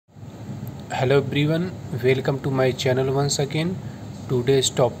Hello everyone, welcome to my channel once again. Today's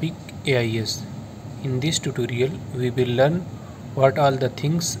topic AIS. In this tutorial we will learn what all the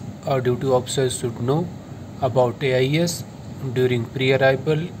things our duty officers should know about AIS during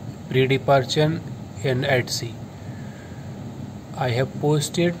pre-arrival, pre-departure and at sea. I have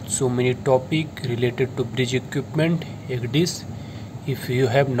posted so many topics related to bridge equipment, EGDIS. If you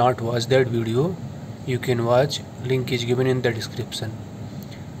have not watched that video, you can watch, link is given in the description.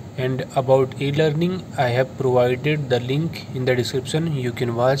 And about e-learning, I have provided the link in the description. You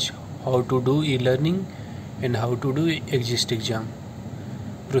can watch how to do e-learning and how to do exist exam.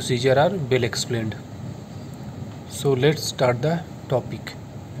 Procedure are well explained. So let's start the topic.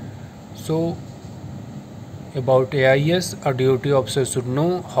 So about AIS, a duty officer should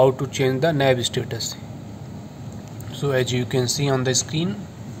know how to change the nav status. So as you can see on the screen,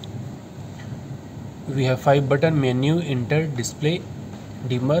 we have 5 button: menu, enter, display,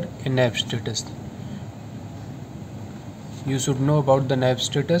 dimmer and nav status. You should know about the nav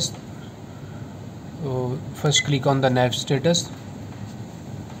status. First click on the nav status.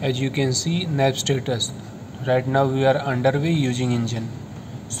 As you can see, nav status, right now we are underway using engine,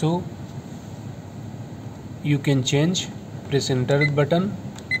 so you can change. Press enter button,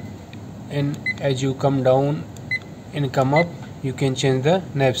 and as you come down and come up, you can change the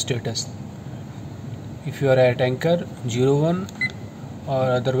nav status. If you are at anchor 01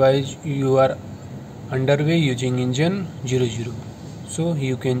 or otherwise you are underway using engine 00, so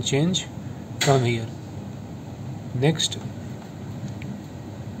you can change from here. Next,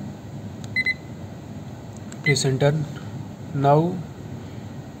 press enter. Now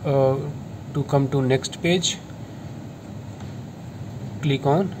to come to next page, click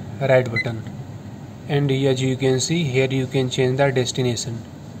on right button, and as you can see here, you can change the destination.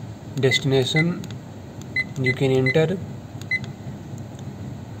 You can enter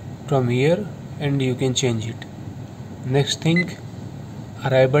from here and you can change it. Next thing,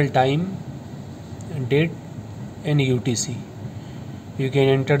 arrival time, date and UTC. You can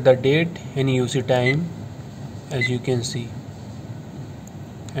enter the date and UC time, as you can see.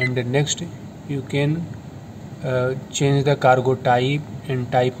 And next, you can change the cargo type and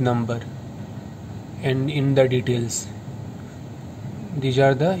type number and in the details. These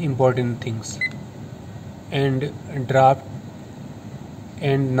are the important things. And draft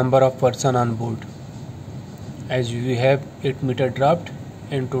and number of person on board, as we have 8-meter draft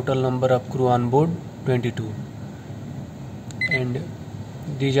and total number of crew on board 22. And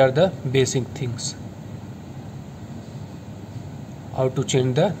these are the basic things. How to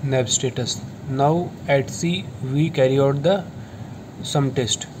change the nav status. Now at sea we carry out some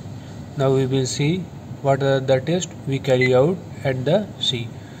test. Now we will see what are the tests we carry out at the sea.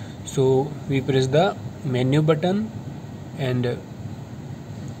 So we press the menu button, and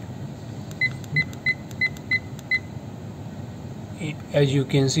as you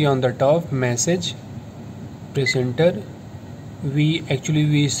can see on the top, message, press enter. We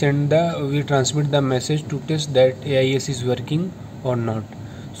transmit the message to test that AIS is working or not.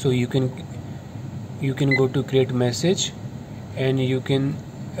 So you can go to create message, and you can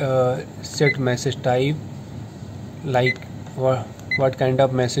set message type, like what kind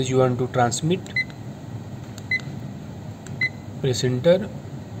of message you want to transmit. Press enter.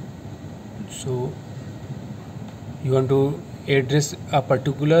 So you want to address a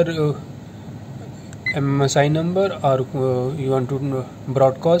particular MMSI number, or you want to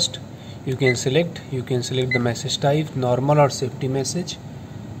broadcast. You can select the message type, normal or safety message.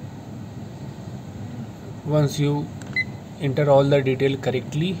 Once you enter all the detail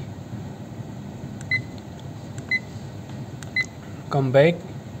correctly, come back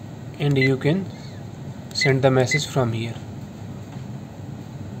and you can send the message from here.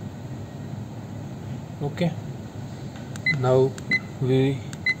 Okay, now we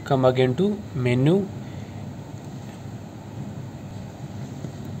come again to menu.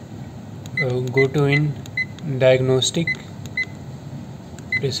 Go to in diagnostic,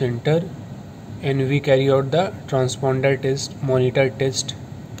 press enter, and we carry out the transponder test, monitor test.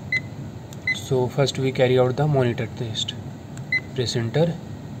 So first we carry out the monitor test. Press enter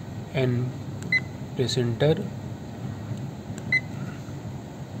and press enter.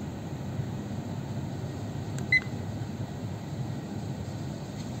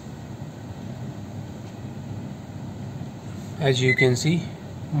 As you can see,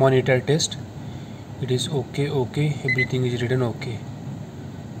 monitor test, it is okay, everything is written okay.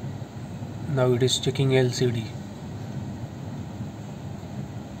 Now it is checking LCD.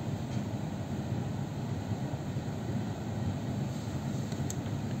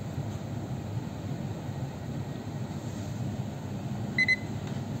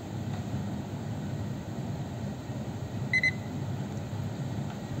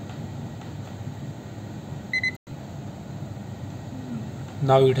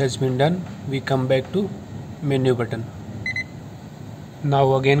 Now it has been done. We come back to menu button.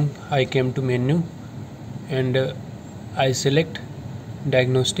 Now again I came to menu and I select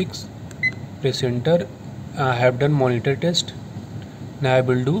diagnostics, press enter. I have done monitor test. Now I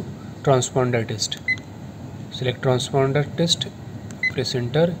will do transponder test. Select transponder test, press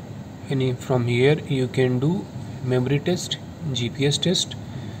enter, and from here you can do memory test, GPS test,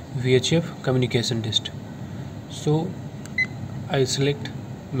 VHF communication test. So I select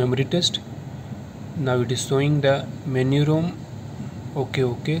memory test. Now it is showing the menu ROM,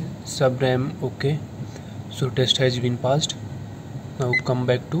 okay, sub RAM, okay. So test has been passed. Now come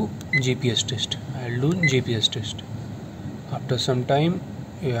back to GPS test. I'll do GPS test. After some time,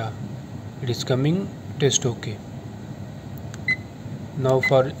 yeah, it is coming, test okay. Now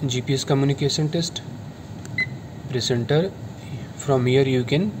for GPS communication test, press enter. From here you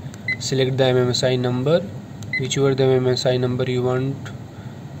can select the MMSI number, whichever the MMSI number you want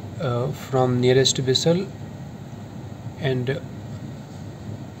from nearest vessel, and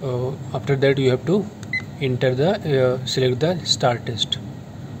after that you have to enter the select the start test.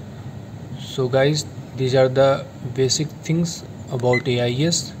 So guys, these are the basic things about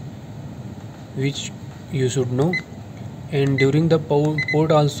AIS which you should know. And during the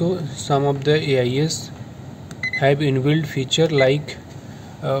port also, some of the AIS have inbuilt feature like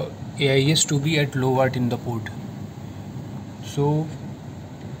AIS to be at low watt in the port. So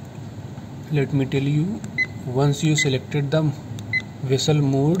let me tell you, once you selected the vessel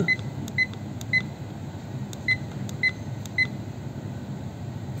mode,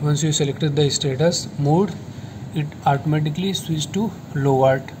 once you selected the status mode, it automatically switches to low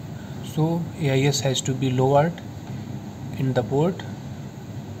watt. So AIS has to be low watt in the port,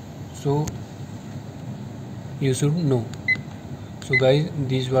 so you should know. So guys,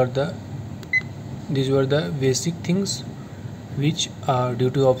 these were the basic things which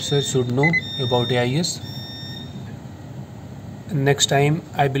duty officers should know about AIS. Next time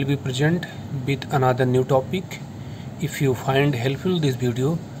I will be present with another new topic. If you find helpful this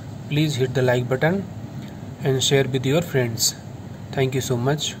video, please hit the like button and share with your friends. Thank you so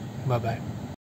much. Bye bye.